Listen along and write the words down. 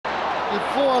With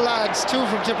 4 lads, 2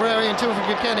 from Tipperary and 2 from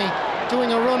Kilkenny,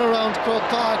 doing a run around Croke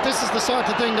Park. This is the sort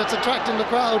of thing that's attracting the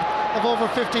crowd of over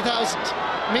 50,000.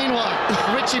 Meanwhile,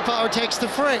 Richie Power takes the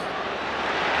fray,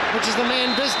 which is the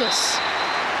main business.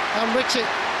 And Richie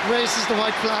raises the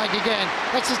white flag again.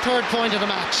 That's his 3rd point of the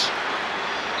match.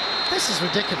 This is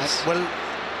ridiculous. Well,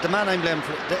 the man I'm blaming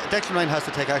for Declan Ryan has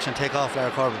to take action, take off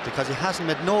Larry Corbett, because he hasn't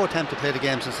made no attempt to play the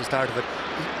game since the start of it.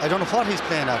 I don't know what he's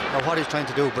playing at or what he's trying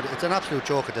to do, but it's an absolute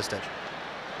joke at this stage. To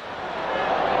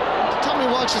Tommy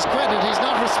Walsh's credit, he's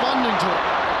not responding to it,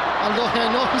 although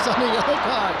I know he's on a yellow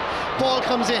card. Ball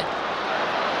comes in.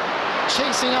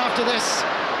 Chasing after this.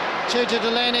 JJ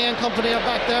Delaney and company are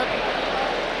back there.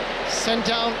 Sent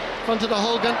down front of the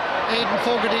Hogan. Aidan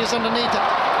Fogarty is underneath it.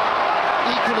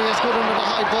 Equally as good under the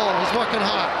high ball. He's working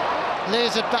hard.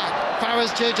 Lays it back. Farrell's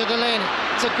JJ Delaney.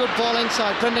 It's a good ball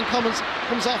inside. Brendan Cummins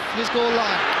comes off his goal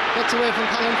line. Gets away from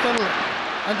Colin Finlay.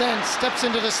 And then steps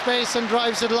into the space and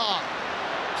drives it long.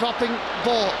 Dropping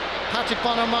ball. Patrick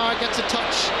Bonamar gets a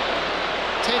touch.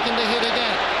 Taking the hit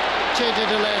again. JJ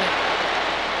Delaney.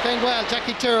 Playing well.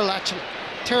 Jackie Tyrrell actually.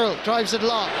 Tyrrell drives it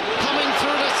long. Coming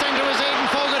through the centre is Aidan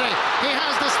Fogarty. He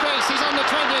has the space. He's on the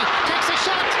 20. Takes a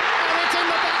shot. And it's in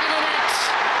the back of the net.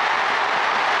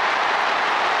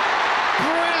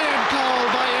 Brilliant goal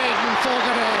by Aidan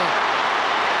Fogarty.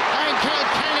 And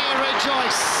Kilkenny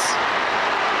rejoice.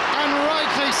 And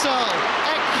rightly so.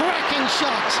 A cracking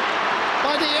shot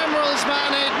by the Emeralds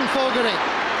man Aidan Fogarty.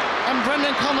 And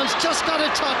Brendan Cummins just got a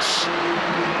touch.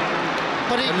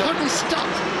 But he couldn't stop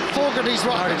Fogarty's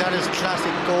rocket. That is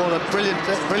classic goal, a brilliant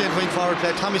wing forward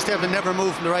play. Tommy Stapleton never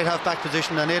moved from the right half back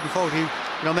position, and Aidan Fogarty,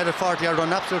 made a 40-yard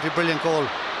run, absolutely brilliant goal.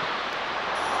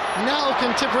 Now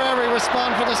can Tipperary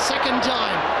respond for the 2nd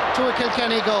time to a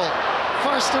Kilkenny goal.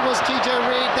 First it was TJ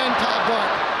Reid, then Pat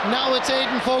Burke. Now it's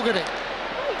Aidan Fogarty.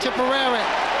 Tipperary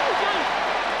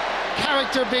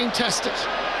character being tested.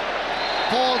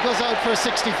 Ball goes out for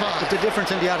 65. But the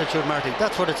difference in the attitude, Marty,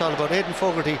 that's what it's all about. Aidan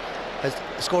Fogarty has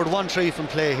scored 1 3 from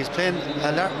play. He's playing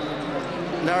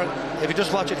if you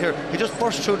just watch it here, he just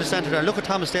burst through the centre there. Look at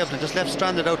Thomas Stapleton, just left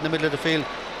stranded out in the middle of the field,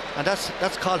 and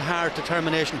that's called hard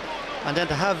determination. And then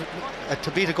to have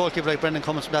to beat a goalkeeper like Brendan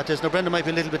Cummins from that distance. Now Brendan might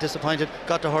be a little bit disappointed,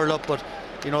 got to hurl up, but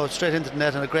straight into the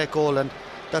net and a great goal, and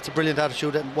that's a brilliant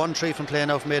attitude. 1 3 from play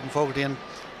now from Aidan Fogarty, and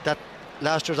that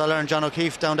last year's All-Ireland John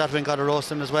O'Keefe down that wing got a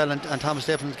roasting as well, and Thomas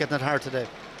Stapleton's getting it hard today.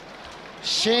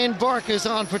 Shane Burke is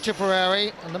on for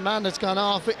Tipperary, and the man that's gone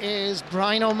off is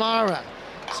Brian O'Mara.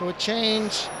 So a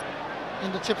change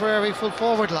in the Tipperary full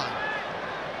forward line.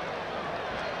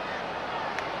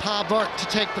 Pa Burke to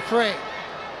take the fray.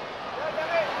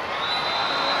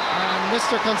 And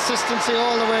Mr. Consistency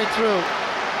all the way through.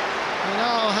 He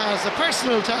now has a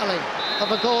personal tally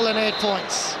of a goal and 8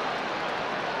 points.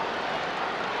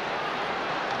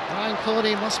 Brian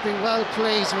Cody must be well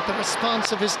pleased with the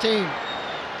response of his team.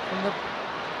 From the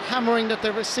hammering that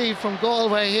they received from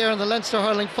Galway here in the Leinster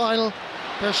hurling final,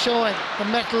 they're showing the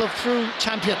mettle of true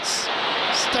champions.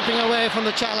 Stepping away from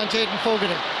the challenge, Aidan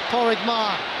Fogarty. Pádraig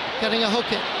Maher getting a hook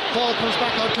in. Ball comes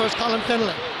back out towards Colin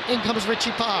Finlay. In comes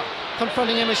Richie Power.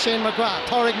 Confronting him is Shane McGrath.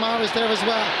 Pádraig Maher is there as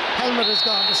well. Helmet is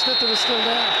gone. The sliotar is still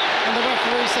there. And the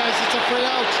referee says it's a free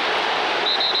out.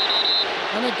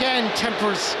 And again,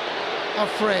 tempers are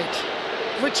frayed.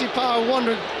 Richie Power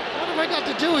wondering, what have I got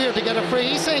to do here to get a free?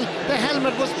 He's saying the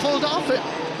helmet was pulled off it.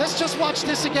 Let's just watch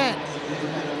this again.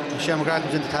 Shane McGrath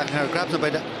comes into tackle here, grabs him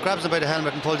by the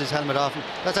helmet and pulls his helmet off.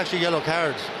 That's actually a yellow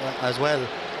card as well.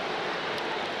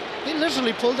 He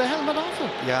literally pulled the helmet off him.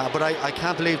 Yeah, but I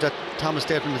can't believe that Thomas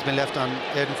Stapleton has been left on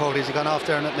Aidan Fogarty. He's gone off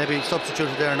there and maybe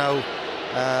substituted there now.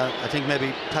 I think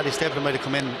maybe Paddy Stapleton might have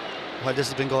come in while this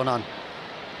has been going on.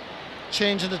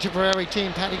 Change in the Tipperary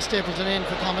team. Paddy Stapleton in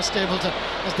for Thomas Stapleton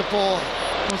as the ball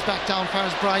comes back down far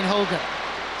as Brian Hogan.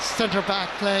 Centre back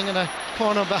playing in a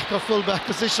cornerback or fullback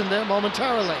position there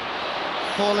momentarily.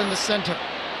 Ball in the centre.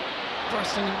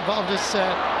 Bursting involved is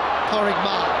Pádraig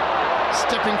Maher.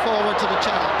 Stepping forward to the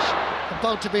challenge.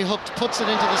 About to be hooked, puts it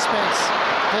into the space.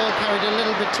 Ball carried a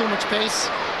little bit too much pace.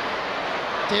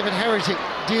 David Herity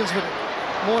deals with it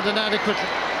more than adequately.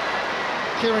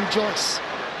 Kieran Joyce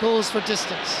goes for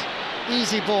distance.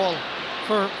 Easy ball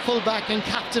for fullback and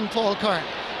captain Paul Kern.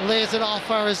 Lays it off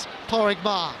far as Pádraig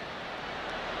Maher.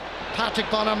 Patrick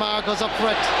Bonamar goes up for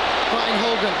it. Brian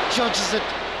Hogan judges it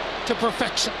to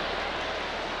perfection.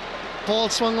 Ball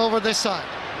swung over this side.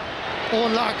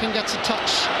 Owen Larkin gets a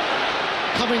touch.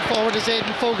 Coming forward is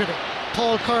Aidan Fogarty.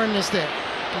 Paul Kern is there,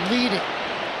 leading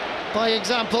by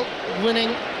example, winning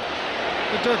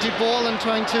the dirty ball and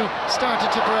trying to start a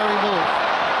Tipperary move.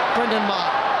 Brendan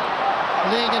Maher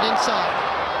laying it inside.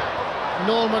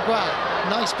 Noel McGrath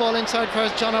Nice ball inside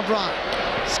first, John O'Brien.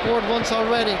 Scored once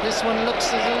already. This one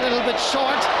looks a little bit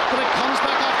short, but it comes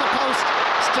back off the post.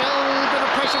 Still a little bit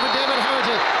of pressure for David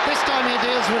Herity. This time he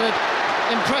deals with it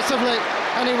impressively,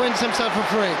 and he wins himself a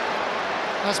free.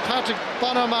 As Patrick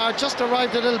Bonamar just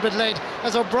arrived a little bit late,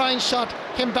 as O'Brien's shot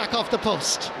came back off the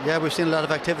post. Yeah, we've seen a lot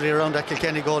of activity around that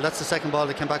Kilkenny goal. That's the second ball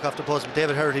that came back off the post. But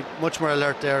David Herity much more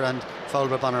alert there and fouled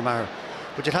by Bonamar.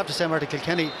 But you'd have to say, Marty,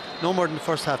 Kilkenny, no more than the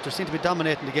first half, they seem to be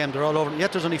dominating the game. They're all over.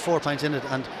 Yet there's only 4 points in it,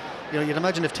 and you know, you'd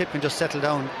imagine if Tip can just settle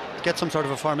down, get some sort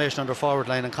of a formation on their forward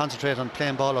line and concentrate on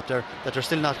playing ball up there, that they're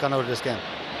still not gone out of this game.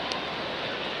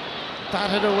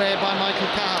 Batted away by Michael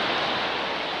Cahill.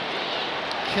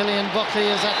 Killian Buckley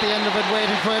is at the end of it,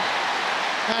 waiting for it,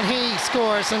 and he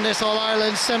scores in this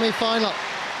All-Ireland semi-final.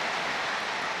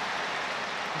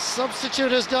 The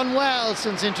substitute has done well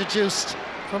since introduced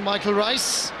from Michael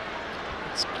Rice.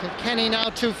 It's Kilkenny now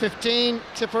 215,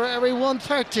 Tipperary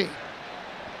 130.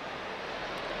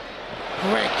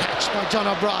 Great catch by John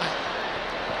O'Brien.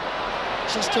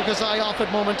 Just took his eye off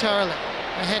it momentarily.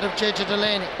 Ahead of JJ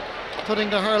Delaney, putting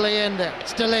the hurley in there.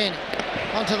 It's Delaney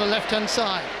onto the left-hand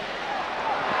side.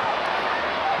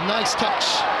 Nice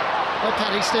touch by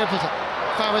Paddy Stapleton.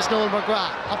 Farris Noel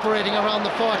McGrath operating around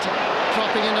the 40,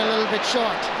 dropping in a little bit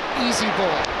short. Easy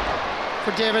ball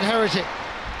for David Herity,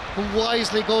 who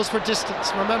wisely goes for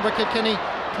distance. Remember, Kilkenny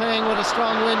playing with a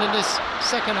strong wind in this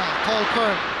second half. Paul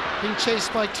Curran being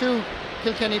chased by 2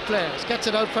 Kilkenny players. Gets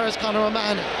it out first, Conor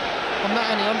O'Mahony.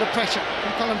 O'Mahony under pressure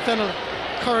from Colin Fennelly.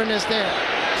 Curran is there,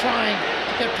 trying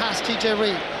to get past TJ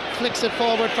Reid. Flicks it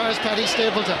forward first, Paddy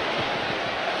Stapleton.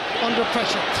 Under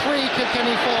pressure, 3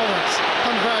 Kilkenny forwards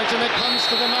converge, and it comes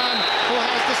to the man who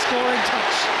has the scoring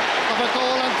touch of a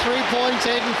goal and 3 points,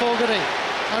 Aidan Fogarty.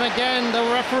 And again,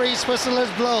 the referee's whistle is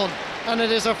blown, and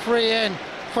it is a free in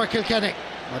for Kilkenny.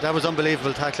 Well, that was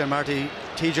unbelievable tackling, Marty.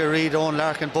 TJ Reid, Owen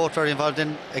Larkin, both very involved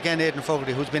in. Again, Aidan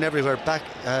Fogarty, who's been everywhere, back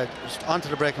onto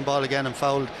the breaking ball again and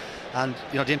fouled. And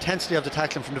you know, the intensity of the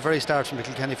tackling from the very start from the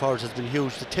Kilkenny forwards has been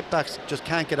huge. The tip backs just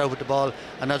can't get out with the ball,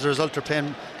 and as a result they're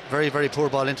playing very, very poor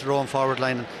ball into their own forward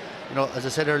line. And, you know, as I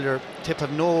said earlier, Tip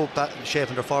have no shape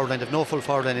in their forward line. They have no full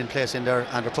forward line in place in there,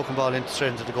 and they're pucking ball in straight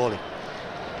into the goalie.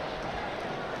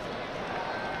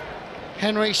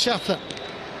 Henry Shefflin.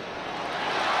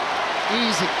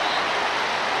 Easy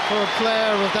for a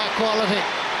player with that quality.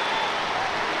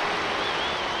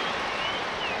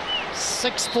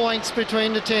 6 points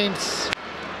between the teams.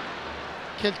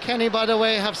 Kilkenny, by the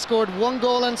way, have scored 1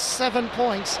 goal and 7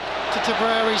 points to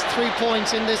Tipperary's 3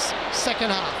 points in this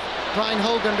second half. Brian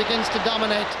Hogan begins to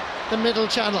dominate the middle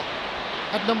channel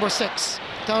at number 6.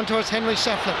 Down towards Henry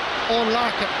Shefflin. Owen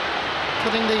Larkin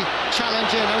putting the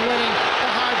challenge in and winning the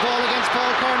hard ball against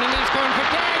Paul Curran. He leaves Curran for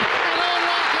dead, and Owen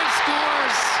Larkin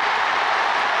scores!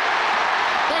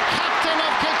 The captain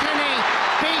of Kilkenny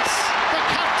beats the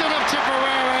captain of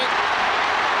Tipperary,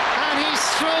 and he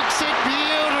strokes it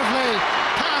beautifully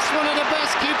past one of the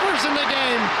best keepers in the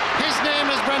game. His name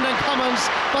is Brendan Cummins,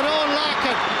 but Owen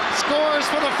Larkin scores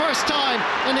for the first time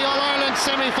in the All-Ireland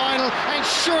semi-final, and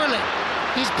surely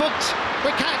he's booked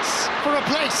the Cats for a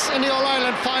place in the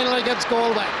All-Ireland final against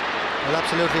Galway. Well,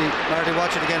 absolutely, Marty,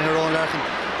 watch it again here. Owen Larkin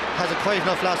has a quiet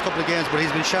enough last couple of games, but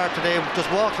he's been sharp today.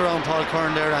 Just walked around Paul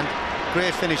Curran there, and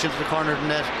great finish into the corner of the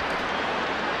net.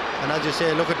 And as you say,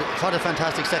 look at what a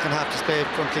fantastic second half display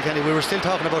from Kilkenny. We were still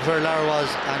talking about where Lara was,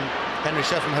 and Henry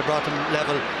Shefflin had brought them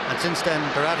level, and since then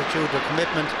their attitude, their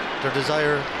commitment, their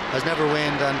desire has never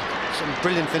waned, and some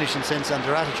brilliant finishing since, and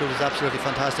their attitude is absolutely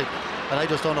fantastic. And I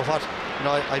just don't know what, you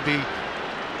know, I'd be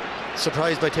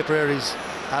surprised by Tipperary's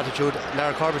attitude.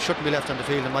 Lara Corbett shouldn't be left on the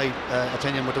field, in my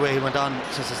opinion, with the way he went on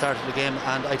since the start of the game.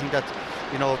 And I think that,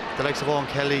 you know, the likes of Owen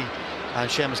Kelly and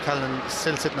Seamus Callan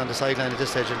still sitting on the sideline at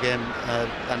this stage of the game,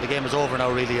 and the game is over now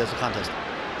really as a contest.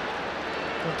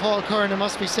 Well, Paul Curran, it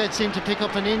must be said, seemed to pick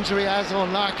up an injury as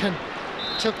Owen Larkin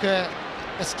took a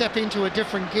step into a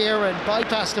different gear and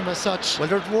bypassed him as such. Well,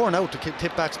 they're worn out, the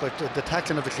tip backs, but the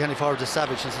tackling of the Kilkenny forwards is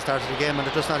savage since the start of the game, and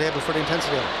they're just not able for the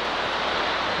intensity of it.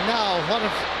 Now, what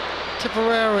if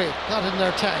Tipperary got in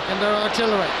their tank and their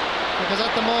artillery? Because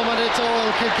at the moment it's all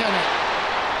Kilkenny,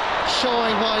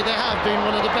 showing why they have been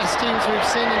one of the best teams we've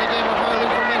seen in the game of hurling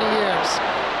for many years.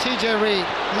 TJ Reid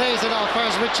lays it off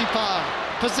as Richie Power.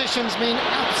 Positions mean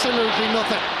absolutely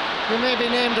nothing. You may be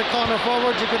named a corner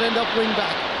forward, you could end up wing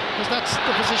back, because that's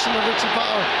the position of Richie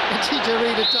Power and TJ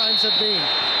Reid at times have been.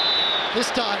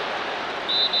 This time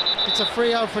it's a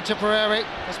free out for Tipperary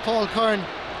as Paul Curran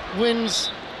wins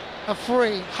a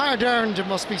free, hard earned it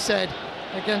must be said,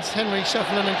 against Henry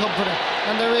Shefflin and company.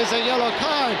 And there is a yellow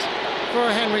card for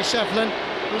Henry Shefflin,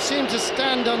 who seemed to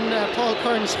stand on Paul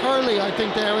Curran's hurley, I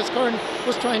think, there, as Curran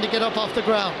was trying to get up off the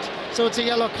ground. So it's a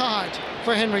yellow card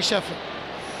for Henry Shefflin.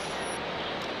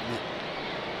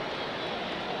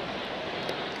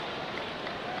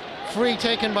 Free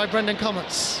taken by Brendan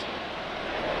Cummins.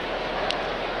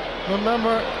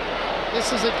 Remember,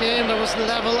 this is a game that was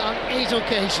level on 8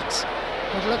 occasions.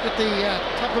 But look at the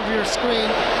top of your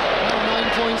screen, now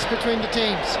 9 points between the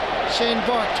teams. Shane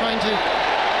Burke trying to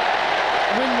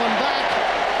win one back,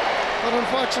 but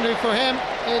unfortunately for him,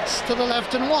 it's to the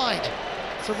left and wide.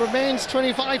 So it remains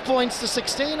 25 points to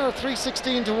 16, or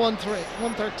 316 to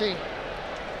 113.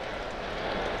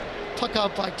 Puck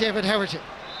out by David Herity.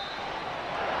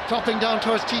 Dropping down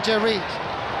towards TJ Reid.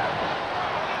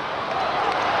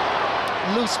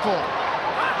 Loose ball.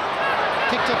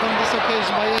 Picked up on this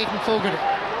occasion by Aidan Fogarty.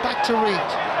 Back to Reid,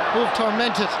 who have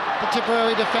tormented the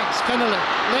Tipperary defence. Fennelly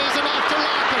lays it off to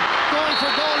Larkin, going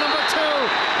for goal number 2,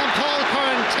 and Paul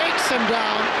Curran takes him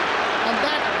down, and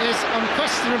that is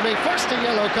unquestionably first a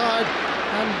yellow card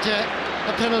and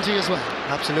a penalty as well.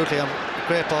 Absolutely,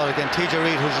 great ball again. TJ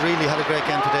Reid, who's really had a great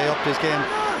game today, up this game.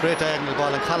 Great diagonal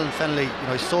ball, and Colin Fennelly, you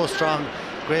know, he's so strong.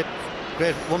 Great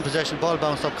one possession, ball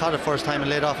bounced up, caught it first time and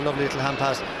laid off a lovely little hand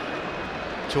pass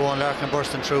to Owen Larkin,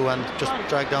 bursting through and just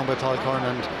dragged down by Paul Curran.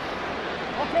 And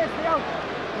I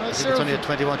think it's only a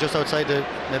 21, just outside the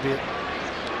maybe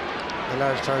a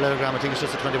large parallelogram. I think it's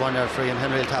just a 21-yard free, and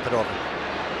Henry will tap it over.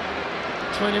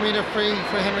 20-metre free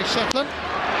for Henry Shefflin,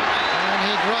 and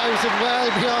he drives it well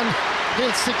beyond hill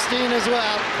 16 as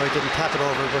well. Oh, he didn't tap it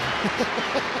over, but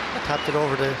tapped it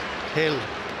over the hill.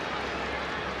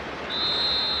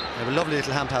 A lovely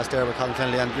little hand pass there with Colin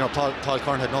Fennelly, and you know, Paul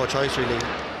Curran had no choice really.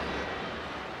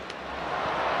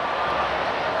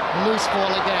 Loose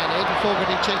ball again. Aidan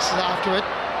Fogarty chases after it.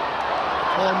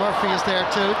 Paul Murphy is there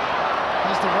too.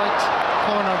 He's the right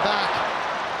corner back,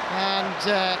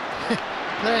 and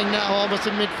playing now almost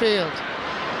in midfield.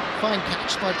 Fine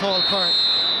catch by Paul Curran,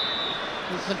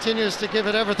 who continues to give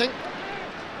it everything.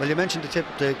 Well, you mentioned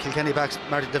the Kilkenny backs,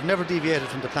 Marty. They've never deviated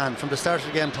from the plan. From the start of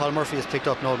the game, Paul Murphy has picked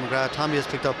up Noel McGrath, Tommy has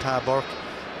picked up Ta Burke,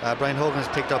 Brian Hogan has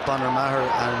picked up Bonner Maher,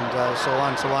 and so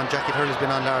on. Jackie Hurley's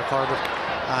been on Lara Corbett,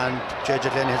 and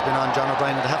JJ Glennie has been on John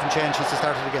O'Brien, and they haven't changed since the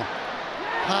start of the game.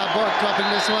 Ta Burke dropping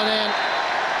this one in.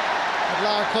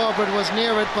 Lara Corbett was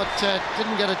near it, but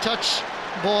didn't get a touch.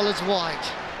 Ball is wide.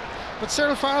 But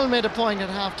Cyril Farrell made a point at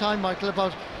half-time, Michael,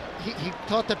 about he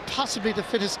thought that possibly the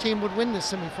fittest team would win this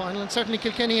semi-final, and certainly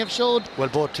Kilkenny have showed. Well,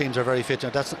 both teams are very fit.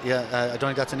 I don't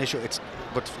think that's an issue.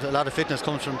 But a lot of fitness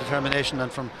comes from determination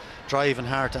and from drive and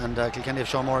heart, and Kilkenny have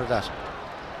shown more of that.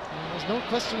 There's no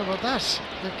question about that.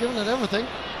 They've given it everything.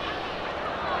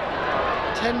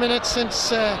 10 minutes since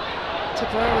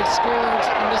Tipperary scored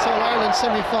in this All-Ireland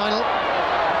semi-final.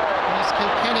 As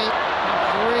Kilkenny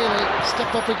have really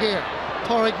stepped up a gear.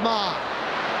 Pádraig Maher,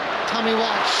 Tommy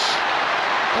Walsh.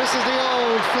 This is the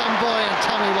old flamboyant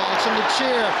Tommy Walsh, and the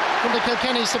cheer from the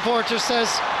Kilkenny supporters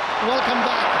says, welcome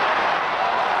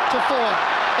back to 4.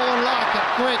 Owen Larkin,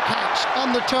 great catch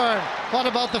on the turn. What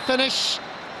about the finish?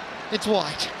 It's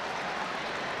wide.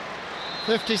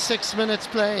 56 minutes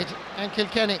played, and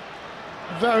Kilkenny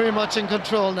very much in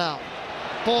control now.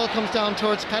 Ball comes down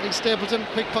towards Paddy Stapleton.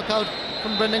 Quick puck out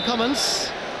from Brendan Cummins,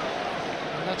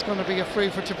 and that's going to be a free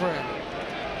for Tipperary.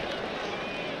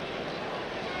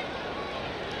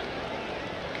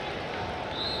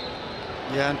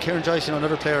 Yeah, and Kieran Joyce, you know,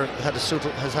 another player,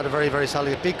 has had a very, very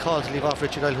solid, big call to leave off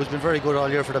Richard Isle, who's been very good all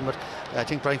year for them, but I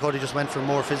think Brian Cody just went for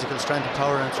more physical strength and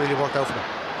power, and it's really worked out for them.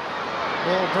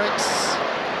 Ball breaks.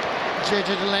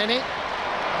 JJ Delaney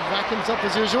vacuums up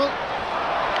as usual.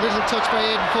 Little touch by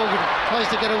Aidan Fogarty. Tries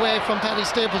to get away from Paddy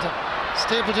Stapleton.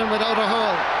 Stapleton without a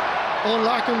hurl. Owen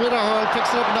Larkin with a hurl,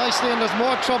 picks it up nicely, and there's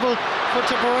more trouble for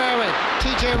Tipperary.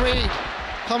 TJ Reid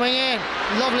coming in.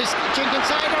 Lovely jink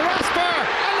inside. A rasper!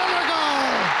 Another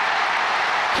goal!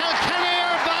 Kilkenny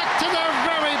are back to their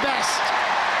very best.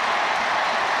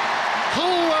 Who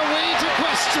are we to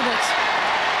question it?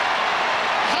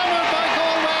 Hammered by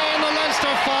Galway in the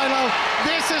Leinster final.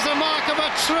 This is a mark of a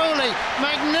truly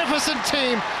magnificent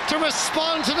team to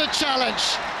respond to the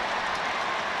challenge.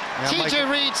 Yeah, TJ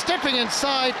Reid stepping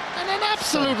inside, and an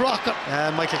absolute rocket.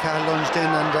 Michael Cahill lunged in,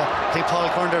 and I think Paul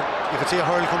Curran, you could see a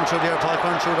hurl coming through there. Paul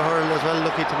Curran through the hurl as well,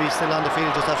 lucky to be still on the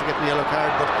field just after getting the yellow card.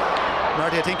 But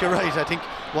Marty, I think you're right. I think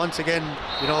once again,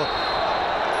 I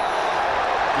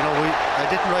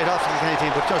didn't write off the Kilkenny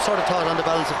team, but I sort of thought on the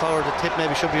balance of power the tip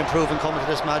maybe should be improving coming to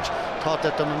this match. Thought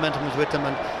that the momentum was with them,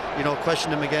 and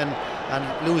questioned them again, and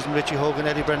losing Richie Hogan,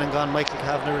 Eddie Brennan gone, Michael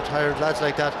Kavanagh retired, lads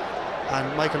like that,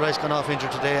 and Michael Rice gone off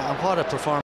injured today, and what a performance.